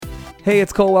Hey,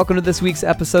 it's Cole. Welcome to this week's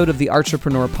episode of the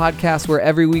Artrepreneur Podcast, where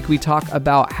every week we talk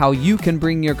about how you can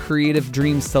bring your creative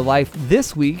dreams to life.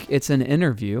 This week, it's an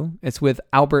interview. It's with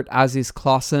Albert Aziz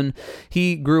Clausen.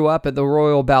 He grew up at the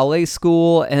Royal Ballet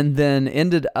School and then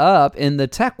ended up in the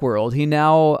tech world. He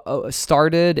now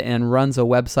started and runs a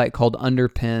website called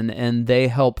Underpin, and they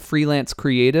help freelance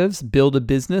creatives build a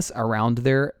business around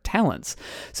their talents.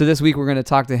 So this week, we're going to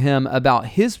talk to him about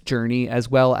his journey, as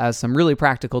well as some really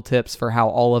practical tips for how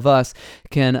all of us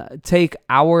can take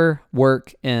our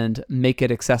work and make it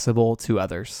accessible to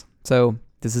others. So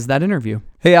this is that interview.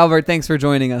 Hey, Albert, thanks for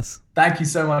joining us. Thank you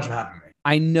so much for having me.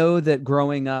 I know that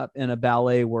growing up in a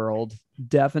ballet world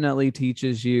definitely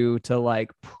teaches you to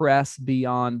press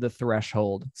beyond the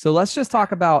threshold. So let's just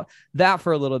talk about that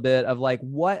for a little bit of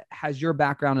what has your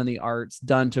background in the arts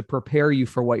done to prepare you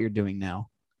for what you're doing now?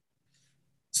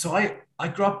 So I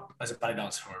grew up as a ballet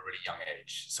dancer from a really young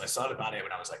age. So I started ballet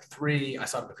when I was 3. I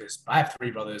started because I have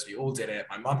 3 brothers. We all did it.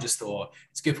 My mom just thought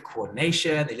it's good for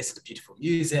coordination. They listen to beautiful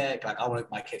music. I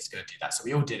want my kids to go do that. So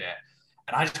we all did it.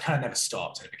 And I just kind of never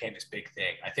stopped. And it became this big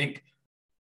thing. I think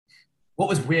what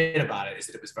was weird about it is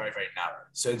that it was very, very narrow.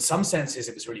 So in some senses,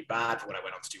 it was really bad for what I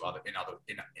went on to do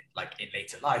in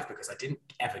later life, because I didn't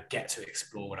ever get to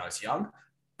explore when I was young.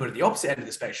 But at the opposite end of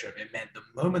the spectrum, it meant the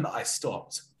moment that I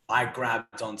stopped, I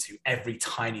grabbed onto every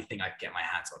tiny thing I could get my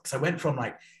hands on. So I went from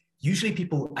usually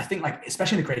people, I think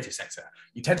especially in the creative sector,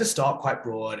 you tend to start quite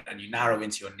broad and you narrow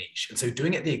into your niche. And so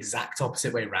doing it the exact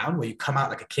opposite way around, where you come out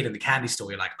like a kid in the candy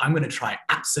store, you're like, I'm going to try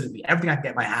absolutely everything I can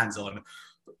get my hands on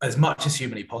as much as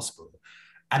humanly possible.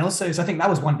 And also, so I think that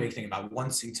was one big thing about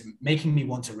making me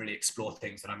want to really explore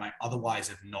things that I might otherwise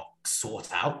have not sought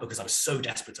out, because I was so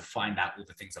desperate to find out all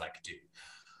the things that I could do.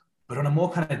 But on a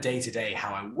more kind of day-to-day,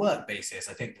 how I work basis,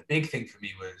 I think the big thing for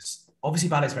me was, obviously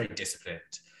ballet is very disciplined.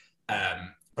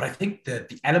 But I think that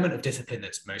the element of discipline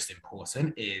that's most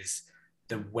important is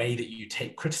the way that you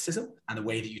take criticism and the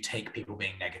way that you take people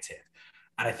being negative.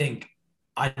 And I think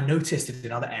I noticed that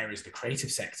in other areas of the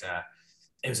creative sector,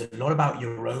 it was a lot about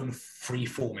your own free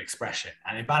form expression.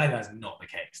 And in ballet, that's not the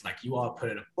case. You are put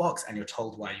in a box and you're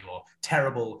told why you're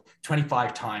terrible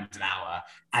 25 times an hour,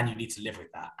 and you need to live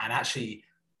with that. And actually,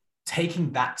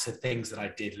 taking that to things that I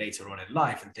did later on in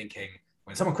life and thinking,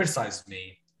 when someone criticizes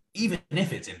me, even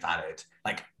if it's invalid,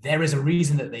 there is a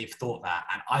reason that they've thought that,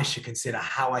 and I should consider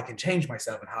how I can change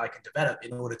myself and how I can develop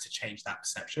in order to change that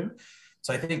perception.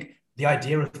 So I think the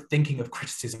idea of thinking of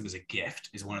criticism as a gift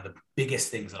is one of the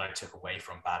biggest things that I took away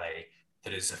from ballet,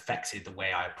 that has affected the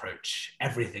way I approach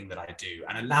everything that I do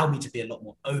and allowed me to be a lot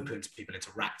more open to people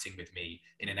interacting with me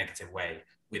in a negative way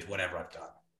with whatever I've done.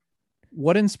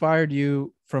 What inspired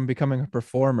you from becoming a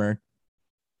performer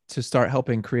to start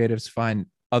helping creatives find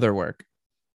other work?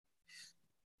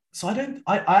 So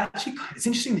I actually, it's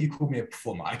interesting that you called me a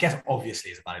performer. I guess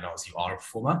obviously as a ballet dancer, you are a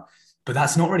performer, but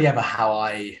that's not really ever how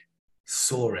I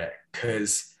saw it.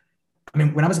 Because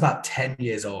when I was about 10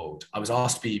 years old, I was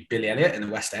asked to be Billy Elliot in the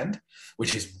West End,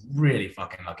 which is really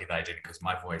fucking lucky that I did, because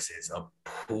my voice is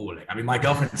appalling. My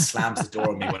girlfriend slams the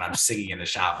door on me when I'm singing in the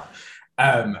shower.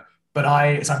 But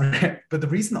the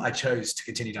reason that I chose to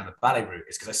continue down the ballet route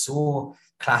is because I saw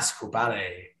classical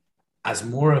ballet as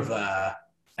more of a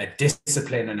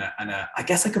discipline and I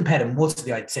guess I compared it more to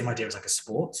the same idea as a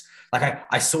sport.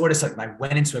 I saw it as I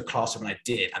went into a classroom and I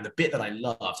did, and the bit that I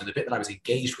loved and the bit that I was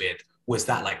engaged with was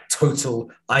that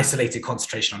total isolated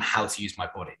concentration on how to use my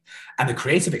body. And the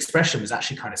creative expression was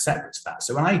actually kind of separate to that.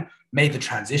 So when I made the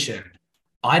transition,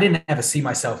 I didn't ever see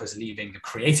myself as leaving the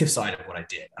creative side of what I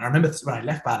did. And I remember when I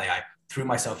left ballet, I threw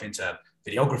myself into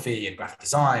videography and graphic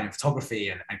design and photography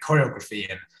and choreography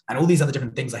and all these other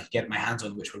different things I could get my hands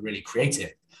on, which were really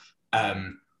creative.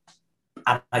 And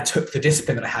I took the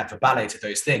discipline that I had for ballet to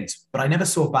those things, but I never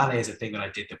saw ballet as a thing that I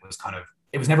did that was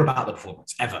it was never about the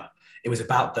performance, ever. It was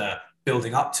about the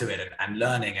building up to it and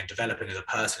learning and developing as a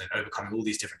person and overcoming all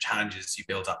these different challenges you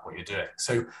build up what you're doing.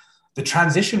 So the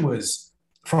transition was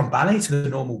from ballet to the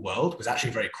normal world was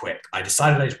actually very quick. I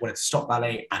decided I just wanted to stop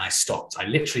ballet, and I stopped. I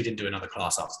literally didn't do another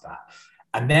class after that.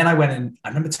 And then I went in, I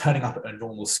remember turning up at a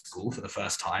normal school for the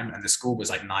first time, and the school was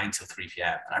 9 till 3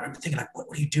 p.m. And I remember thinking,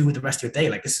 what do you do with the rest of your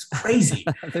day? This is crazy.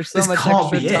 There's so much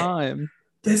extra time.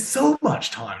 There's so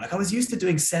much time. I was used to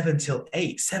doing 7 till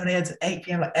 8, 7 a.m. to 8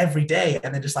 p.m. every day,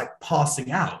 and then just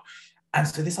passing out. And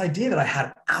so this idea that I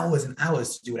had hours and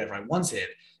hours to do whatever I wanted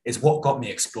is what got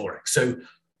me exploring. So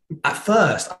at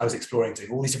first, I was exploring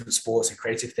doing all these different sports and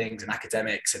creative things and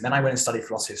academics. And then I went and studied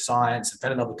philosophy of science and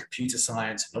fell in love with computer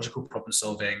science and logical problem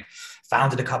solving,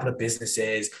 founded a couple of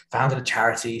businesses, founded a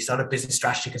charity, started a business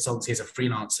strategy consultancy as a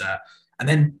freelancer. And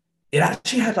then it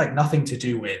actually had nothing to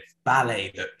do with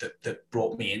ballet that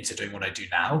brought me into doing what I do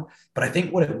now. But I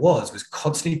think what it was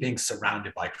constantly being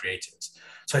surrounded by creatives.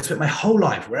 So I spent my whole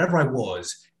life, wherever I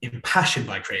was, impassioned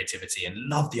by creativity and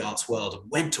loved the arts world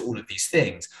and went to all of these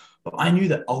things. But I knew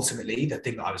that ultimately the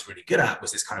thing that I was really good at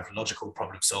was this kind of logical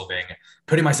problem solving,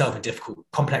 putting myself in difficult,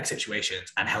 complex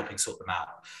situations and helping sort them out.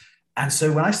 And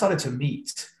so when I started to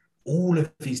meet all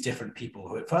of these different people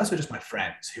who at first were just my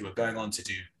friends who were going on to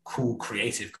do cool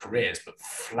creative careers, but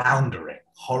floundering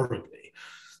horribly,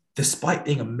 despite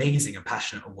being amazing and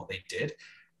passionate on what they did,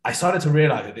 I started to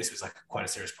realize that this was like quite a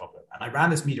serious problem. And I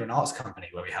ran this media and arts company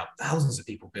where we helped thousands of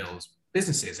people build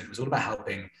businesses. And it was all about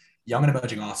helping young and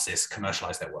emerging artists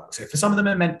commercialize their work. So for some of them,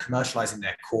 it meant commercializing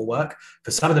their core work. For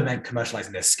some of them, it meant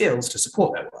commercializing their skills to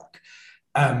support their work.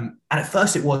 And at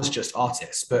first it was just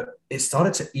artists, but it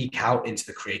started to eke out into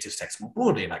the creative sector more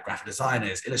broadly, like graphic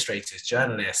designers, illustrators,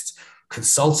 journalists,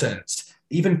 consultants,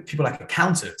 even people like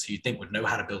accountants who you think would know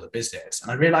how to build a business.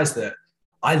 And I realized that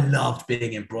I loved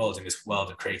being embroiled in this world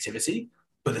of creativity,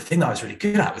 but the thing that I was really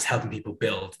good at was helping people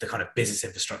build the kind of business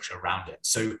infrastructure around it.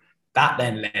 So that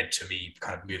then led to me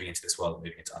kind of moving into this world,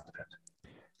 moving into Underpinned.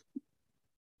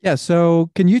 Yeah.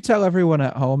 So can you tell everyone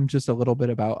at home just a little bit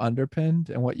about Underpinned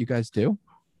and what you guys do?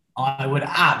 I would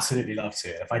absolutely love to.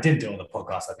 If I didn't do it on the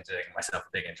podcast, I'd be doing myself a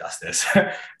big injustice.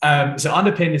 So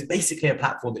Underpinned is basically a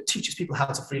platform that teaches people how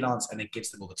to freelance and then gives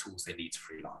them all the tools they need to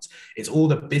freelance. It's all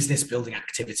the business building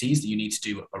activities that you need to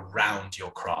do around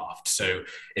your craft. So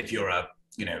if you're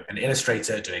an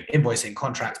illustrator doing invoicing,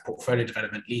 contracts, portfolio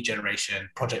development, lead generation,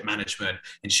 project management,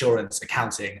 insurance,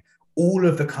 accounting, all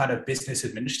of the kind of business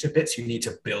administrative bits you need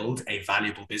to build a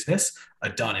valuable business are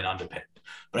done in Underpinned.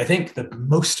 But I think the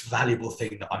most valuable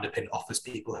thing that Underpinned offers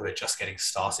people who are just getting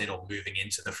started or moving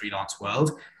into the freelance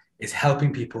world is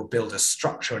helping people build a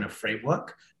structure and a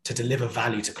framework to deliver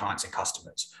value to clients and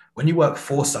customers. When you work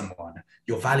for someone,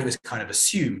 your value is kind of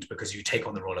assumed because you take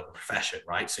on the role of a profession,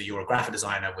 right? So you're a graphic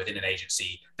designer within an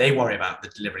agency. They worry about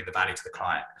delivering the value to the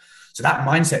client. So that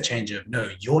mindset change of, no,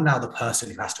 you're now the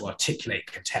person who has to articulate,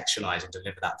 contextualize, and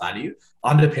deliver that value.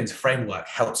 Underpinned's framework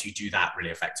helps you do that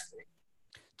really effectively.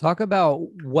 Talk about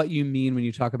what you mean when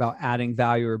you talk about adding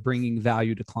value or bringing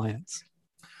value to clients.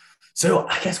 So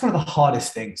I guess one of the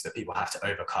hardest things that people have to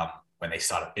overcome when they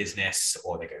start a business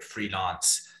or they go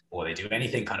freelance or they do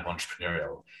anything kind of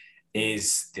entrepreneurial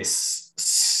is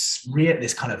this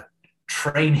kind of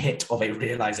train hit of a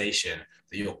realization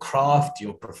that your craft,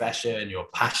 your profession, your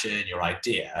passion, your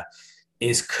idea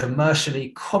is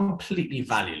commercially completely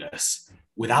valueless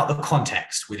without the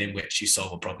context within which you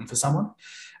solve a problem for someone.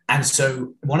 And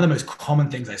so one of the most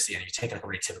common things I see, and you take like a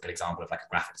really typical example of like a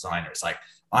graphic designer, it's like,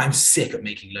 I'm sick of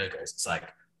making logos. It's like,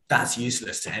 that's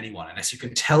useless to anyone unless you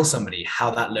can tell somebody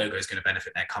how that logo is going to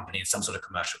benefit their company in some sort of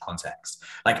commercial context.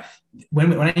 Like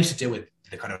when I used to deal with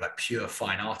the kind of like pure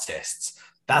fine artists,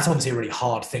 that's obviously a really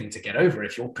hard thing to get over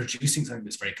if you're producing something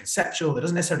that's very conceptual, that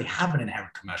doesn't necessarily have an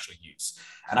inherent commercial use.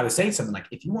 And I would say something like,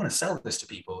 if you want to sell this to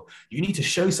people, you need to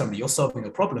show somebody you're solving a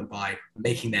problem by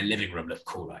making their living room look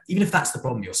cooler, even if that's the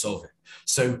problem you're solving.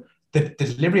 So the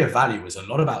delivery of value is a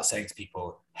lot about saying to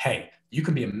people, hey, you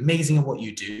can be amazing at what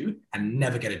you do and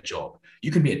never get a job.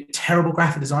 You can be a terrible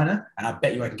graphic designer, and I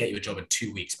bet you I can get you a job in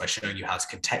 2 weeks by showing you how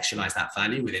to contextualize that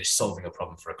value within solving a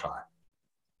problem for a client.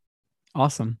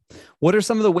 Awesome. What are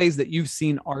some of the ways that you've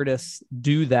seen artists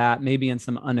do that, maybe in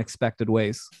some unexpected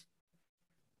ways?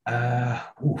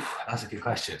 That's a good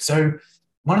question. So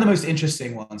one of the most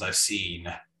interesting ones I've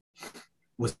seen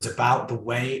was about the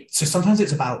way, so sometimes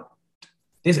it's about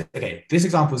this. Okay, this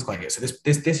example is quite good. So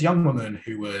this young woman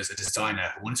who was a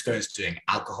designer who wanted to go into doing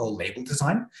alcohol label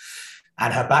design,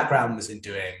 and her background was in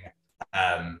doing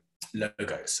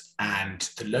logos, and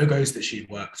the logos that she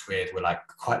worked with were like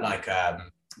quite like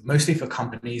mostly for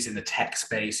companies in the tech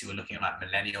space who were looking at like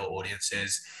millennial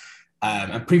audiences.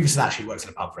 And previously that she worked in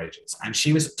a pub for ages. And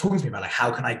she was talking to me about like, how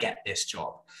can I get this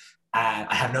job? And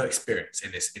I have no experience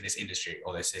in this industry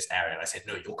or this area. And I said,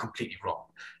 no, you're completely wrong.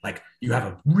 Like you have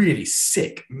a really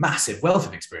sick, massive wealth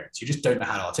of experience. You just don't know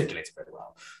how to articulate it very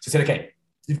well. So I said, okay,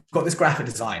 you've got this graphic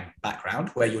design background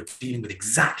where you're dealing with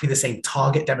exactly the same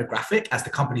target demographic as the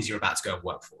companies you're about to go and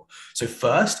work for. So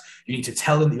first, you need to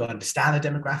tell them that you understand the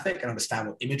demographic and understand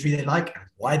what imagery they like and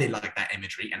why they like that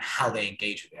imagery and how they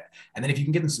engage with it. And then if you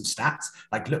can give them some stats,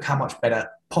 like look how much better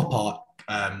pop art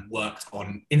worked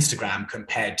on Instagram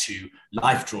compared to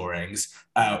life drawings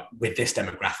with this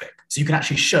demographic. So you can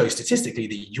actually show statistically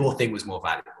that your thing was more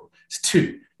valuable. It's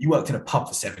two, you worked in a pub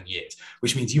for 7 years,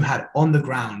 which means you had on the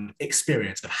ground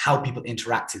experience of how people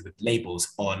interacted with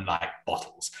labels on like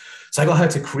bottles. So I got her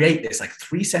to create this like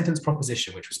 3-sentence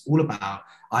proposition, which was all about,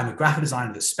 I'm a graphic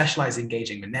designer that specializes in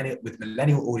engaging with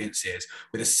millennial audiences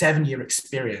with a 7-year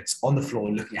experience on the floor,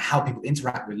 looking at how people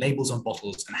interact with labels on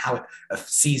bottles and how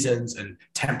seasons and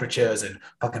temperatures and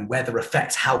fucking weather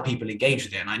affects how people engage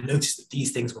with it. And I noticed that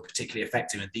these things were particularly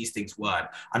effective and these things weren't.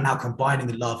 I'm now combining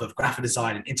the love of graphic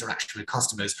design and interaction with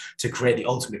customers to create the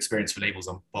ultimate experience for labels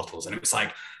on bottles. And it was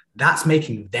like, that's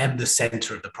making them the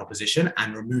center of the proposition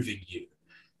and removing you.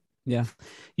 Yeah.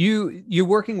 You're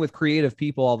working with creative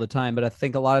people all the time, but I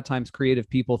think a lot of times creative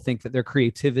people think that their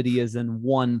creativity is in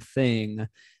one thing.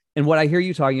 And what I hear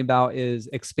you talking about is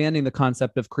expanding the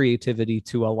concept of creativity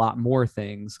to a lot more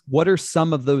things. What are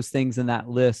some of those things in that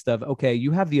list of, okay,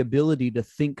 you have the ability to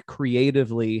think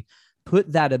creatively,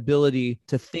 put that ability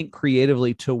to think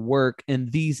creatively to work in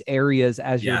these areas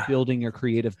as you're building your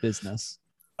creative business?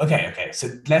 Okay. So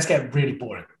let's get really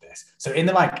boring with this. So in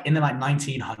the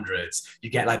 1900s, you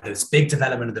get like this big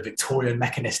development of the Victorian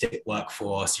mechanistic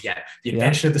workforce. You get the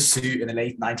invention of the suit in the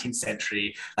late 19th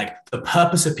century. Like the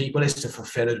purpose of people is to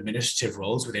fulfill administrative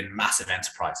roles within massive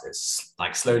enterprises,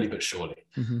 like slowly but surely.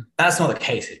 Mm-hmm. That's not the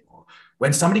case anymore.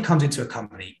 When somebody comes into a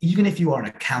company, even if you are an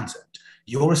accountant,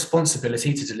 your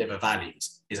responsibility to deliver value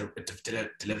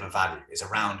is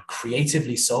around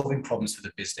creatively solving problems for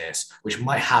the business, which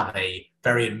might have a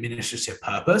very administrative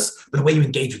purpose, but the way you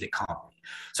engage with it can't be.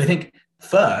 So I think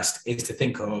first is to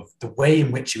think of the way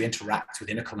in which you interact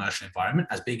within a commercial environment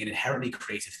as being an inherently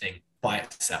creative thing by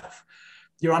itself.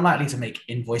 You're unlikely to make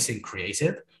invoicing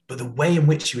creative, but the way in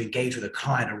which you engage with a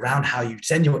client around how you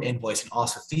send your invoice and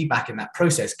ask for feedback in that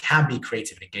process can be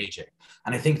creative and engaging.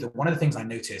 And I think that one of the things I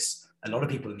notice a lot of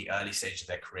people in the early stage of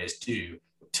their careers do,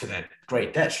 to their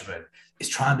great detriment, is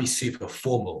try and be super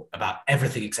formal about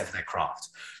everything except for their craft.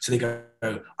 So they go,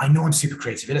 I know I'm super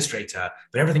creative illustrator,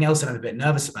 but everything else that I'm a bit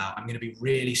nervous about, I'm going to be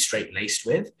really straight-laced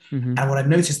with. Mm-hmm. And what I've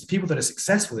noticed, the people that are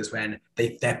successful is when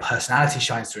their personality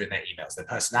shines through in their emails, their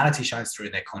personality shines through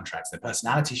in their contracts, their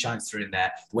personality shines through in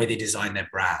the way they design their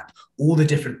brand, all the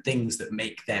different things that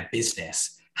make their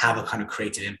business have a kind of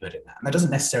creative input in that. And that doesn't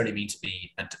necessarily mean to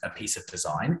be a piece of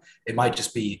design. It might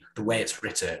just be the way it's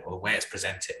written or the way it's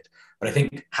presented. But I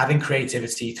think having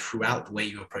creativity throughout the way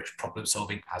you approach problem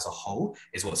solving as a whole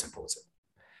is what's important.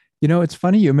 You know, it's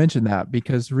funny you mentioned that,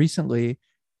 because recently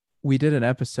we did an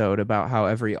episode about how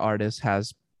every artist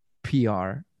has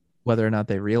PR, whether or not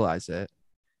they realize it.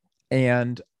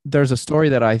 And there's a story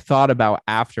that I thought about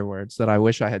afterwards that I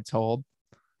wish I had told.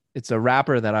 It's a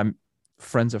rapper that I'm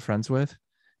friends of friends with.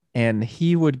 And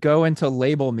he would go into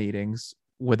label meetings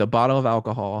with a bottle of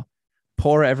alcohol,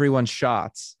 pour everyone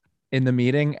shots in the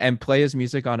meeting, and play his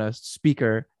music on a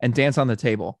speaker and dance on the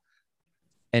table.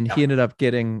 And he ended up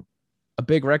getting a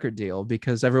big record deal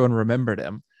because everyone remembered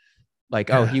him. Like,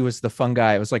 oh, he was the fun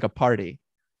guy. It was like a party.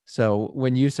 So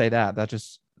when you say that, that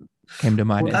just came to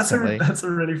mind instantly. That's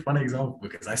a really funny example,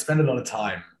 because I spend a lot of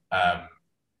time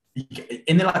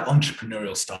in the like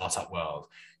entrepreneurial startup world.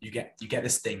 You get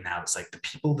this thing now. It's like the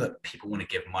people that people want to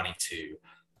give money to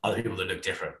are the people that look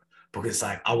different, because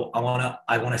like I want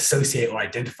to associate or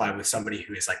identify with somebody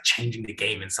who is like changing the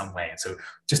game in some way. And so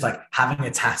just like having a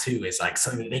tattoo is like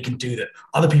something that they can do that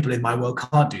other people in my world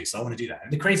can't do. So I want to do that. In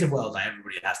the creative world, like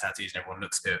everybody has tattoos and everyone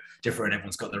looks different.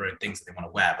 Everyone's got their own things that they want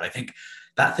to wear. But I think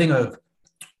that thing of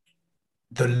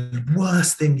the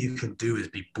worst thing you can do is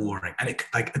be boring. And it,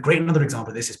 like another example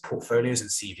of this is portfolios and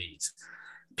CVs.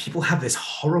 People have this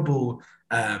horrible,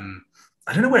 I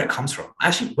don't know where it comes from.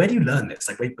 Actually, where do you learn this?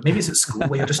 Like maybe it's at school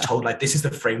where you're just told like, this is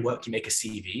the framework you make a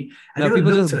CV. And no,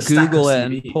 people just Google it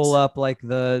and pull up like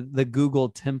the Google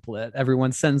template.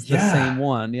 Everyone sends the same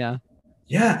one. Yeah.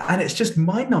 Yeah. And it's just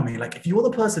mind numbing. Like if you're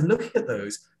the person looking at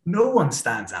those, no one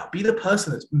stands out. Be the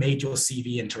person that's made your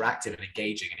CV interactive and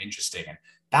engaging and interesting. And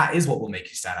that is what will make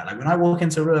you stand out. Like when I walk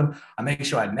into a room, I make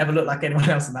sure I never look like anyone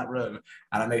else in that room.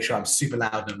 And I make sure I'm super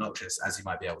loud and obnoxious, as you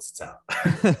might be able to tell.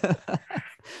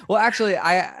 Well, actually,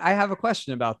 I have a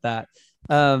question about that.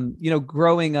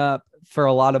 Growing up for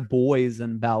a lot of boys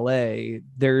in ballet,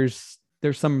 there's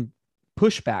some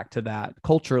pushback to that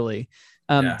culturally.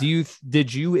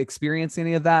 Did you experience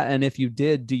any of that? And if you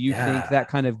did, do you think that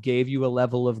kind of gave you a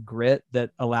level of grit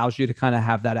that allows you to kind of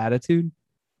have that attitude?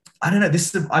 I don't know.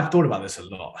 I've thought about this a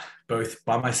lot, both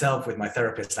by myself, with my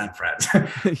therapist, and friends.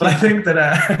 But I think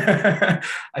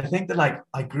that like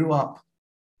I grew up.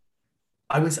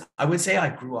 I would say I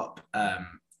grew up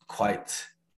quite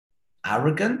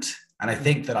arrogant. And I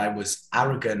think that I was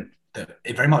arrogant, that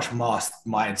it very much masked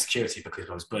my insecurity because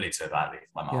I was bullied so badly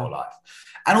my whole life.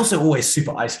 And also always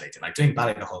super isolated. Like doing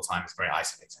ballet the whole time is very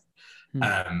isolating.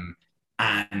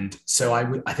 And so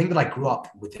I think that I grew up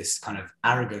with this kind of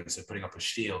arrogance of putting up a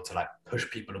shield to like push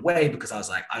people away, because I was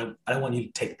like, I don't want you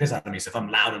to take the piss out of me. So if I'm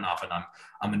loud enough and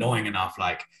I'm annoying enough,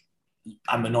 like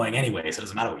I'm annoying anyway, so it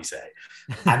doesn't matter what you say.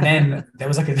 And then there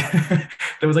was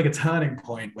like a turning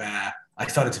point where I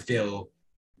started to feel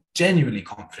genuinely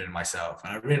confident in myself.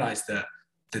 And I realized that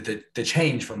the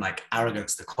change from like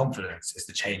arrogance to confidence is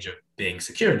the change of being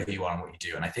secure in who you are and what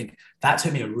you do. And I think that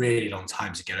took me a really long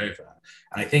time to get over.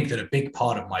 And I think that a big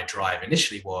part of my drive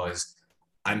initially was,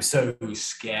 I'm so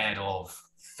scared of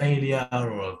failure,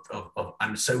 or of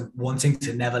I'm so wanting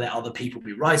to never let other people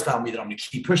be right about me, that I'm going to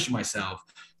keep pushing myself,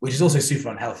 which is also super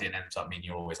unhealthy and ends up meaning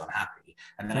you're always unhappy.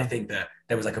 And then I think that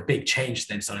there was like a big change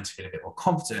then, starting to feel a bit more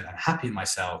confident and happy in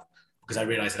myself, because I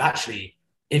realized that actually,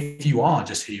 if you are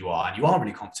just who you are and you are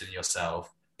really confident in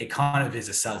yourself, it kind of is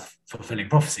a self-fulfilling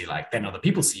prophecy. Like then other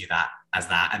people see you that as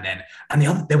that.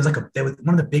 And there was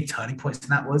one of the big turning points in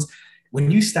that was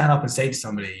when you stand up and say to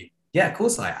somebody, yeah, of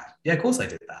course I am. Yeah, of course I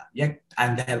did that. Yeah.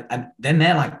 And then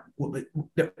they're like,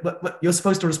 but you're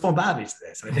supposed to respond badly to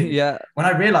this. And I think when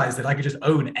I realized that I could just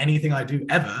own anything I do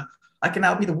ever, I can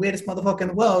now be the weirdest motherfucker in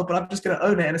the world, but I'm just going to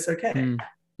own it and it's okay.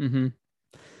 Mm-hmm.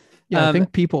 Yeah, I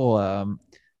think people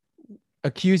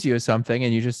accuse you of something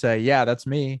and you just say, yeah, that's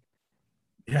me.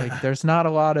 Yeah. Like there's not a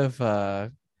lot of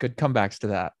good comebacks to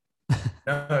that.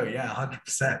 No, yeah,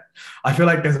 100%. I feel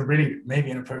like there's a really maybe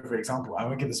inappropriate example. I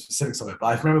won't give the specifics of it, but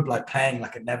I remember like playing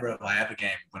like a Never Have I Ever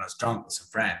game when I was drunk with some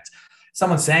friends.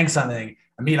 Someone saying something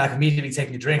and me like immediately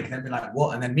taking a drink and then be like,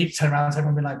 what? And then me turn around and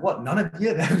everyone be like, what? None of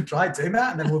you have tried doing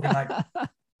that? And then we'll be like,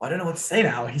 I don't know what to say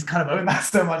now. He's kind of owned that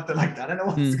so much that like I don't know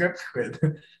what to go with.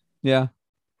 Yeah,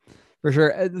 for sure.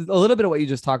 A little bit of what you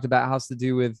just talked about has to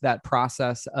do with that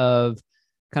process of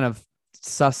kind of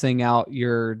sussing out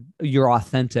your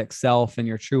authentic self and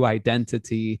your true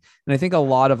identity. And I think a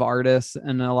lot of artists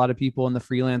and a lot of people in the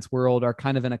freelance world are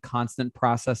kind of in a constant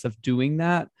process of doing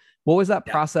that. What was that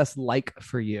process like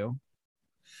for you?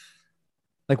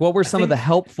 Like, what were some of the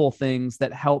helpful things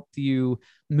that helped you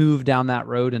move down that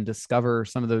road and discover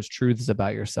some of those truths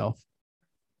about yourself?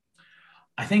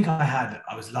 I think I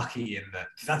was lucky in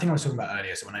that thing I was talking about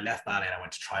earlier. So when I left ballet and I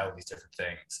went to try all these different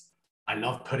things, I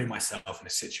loved putting myself in a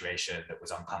situation that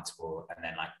was uncomfortable and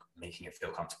then like making it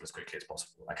feel comfortable as quickly as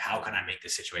possible. Like, how can I make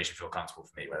this situation feel comfortable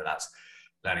for me? Whether that's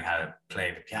learning how to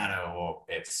play the piano or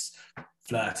it's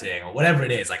flirting or whatever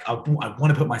it is. Like, I want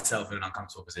to put myself in an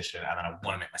uncomfortable position and then I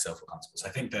want to make myself feel comfortable. So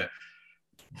I think that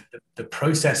the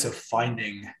process of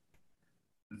finding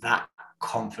that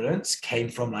confidence came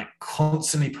from like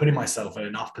constantly putting myself in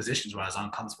enough positions where I was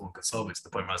uncomfortable and could solve it, to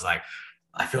the point where I was like,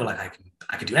 I feel like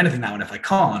I can do anything now, and if I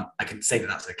can't, I can say that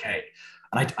that's okay.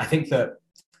 And I think that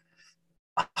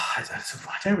I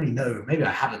don't really know. Maybe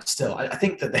I haven't still. I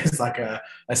think that there's like a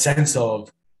sense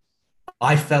of,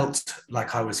 I felt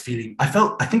like I was feeling. I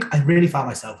think I really found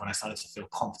myself when I started to feel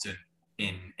confident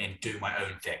in doing my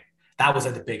own thing. That was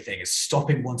like the big thing, is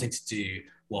stopping wanting to do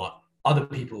what other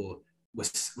people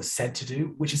was said to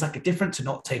do, which is like a different to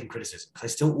not taking criticism,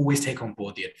 because I still always take on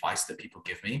board the advice that people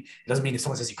give me. It doesn't mean if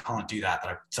someone says you can't do that,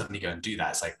 that I suddenly go and do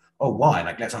that. It's like, oh, why?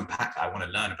 Like, let's unpack that. I want to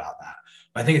learn about that.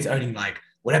 But I think it's only like,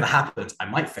 whatever happens, I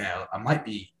might fail, I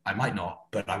might not,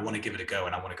 but I want to give it a go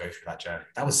and I want to go through that journey.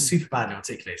 That was super badly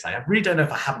articulated. I really don't know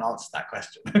if I haven't answered that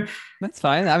question. That's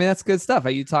fine. I mean, that's good stuff.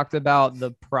 You talked about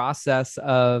the process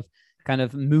of kind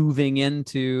of moving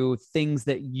into things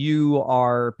that you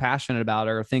are passionate about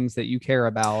or things that you care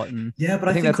about. And yeah, but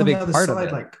I think that's a big part of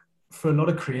it. Like, for a lot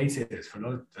of creatives, for a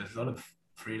lot of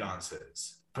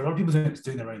freelancers, for a lot of people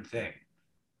doing their own thing,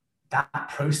 that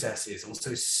process is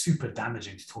also super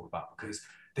damaging to talk about, because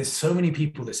there's so many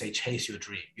people that say chase your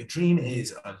dream. Your dream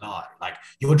is a lie. Like,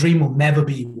 your dream will never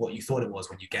be what you thought it was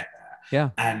when you get there. Yeah.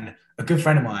 And a good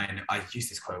friend of mine, I use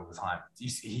this quote all the time.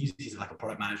 He's like a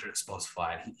product manager at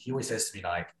Spotify. And he always says to me,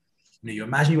 like, you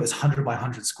imagine you got this 100 by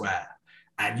 100 square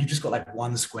and you just got like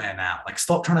one square now. Like,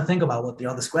 stop trying to think about what the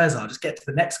other squares are. Just get to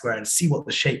the next square and see what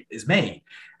the shape is made.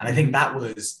 And I think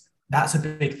that's a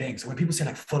big thing. So when people say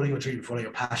like, follow your dream, follow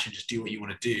your passion, just do what you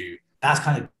want to do, that's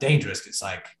kind of dangerous. It's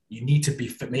like, you need to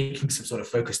be making some sort of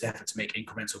focused effort to make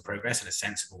incremental progress in a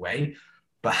sensible way,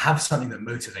 but have something that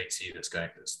motivates you that's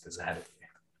ahead of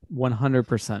you.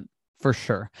 100%, for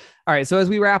sure. All right. So as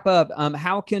we wrap up,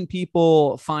 how can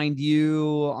people find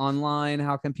you online?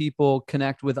 How can people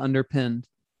connect with Underpinned?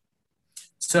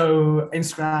 So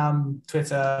Instagram,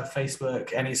 Twitter,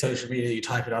 Facebook, any social media, you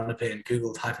type it Underpinned,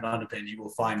 Google, type it Underpinned, you will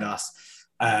find us.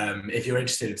 If you're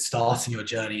interested in starting your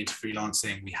journey into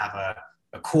freelancing, we have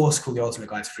a course called The Ultimate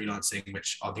Guide to Freelancing,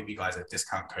 which I'll give you guys a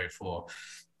discount code for,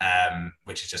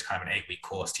 which is just kind of an 8-week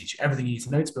course, teach you everything you need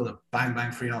to know to build a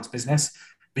bang freelance business.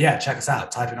 But yeah, check us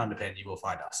out. Type in Underpin, you will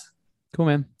find us. Cool,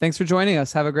 man. Thanks for joining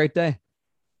us. Have a great day.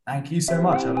 Thank you so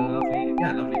much. Have a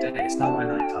lovely day. It's now my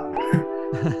night time.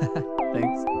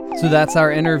 Thanks. So that's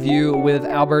our interview with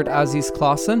Albert Aziz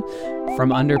Clausen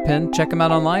from Underpin. Check him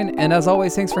out online. And as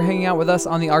always, thanks for hanging out with us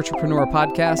on the Entrepreneur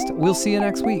Podcast. We'll see you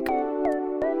next week.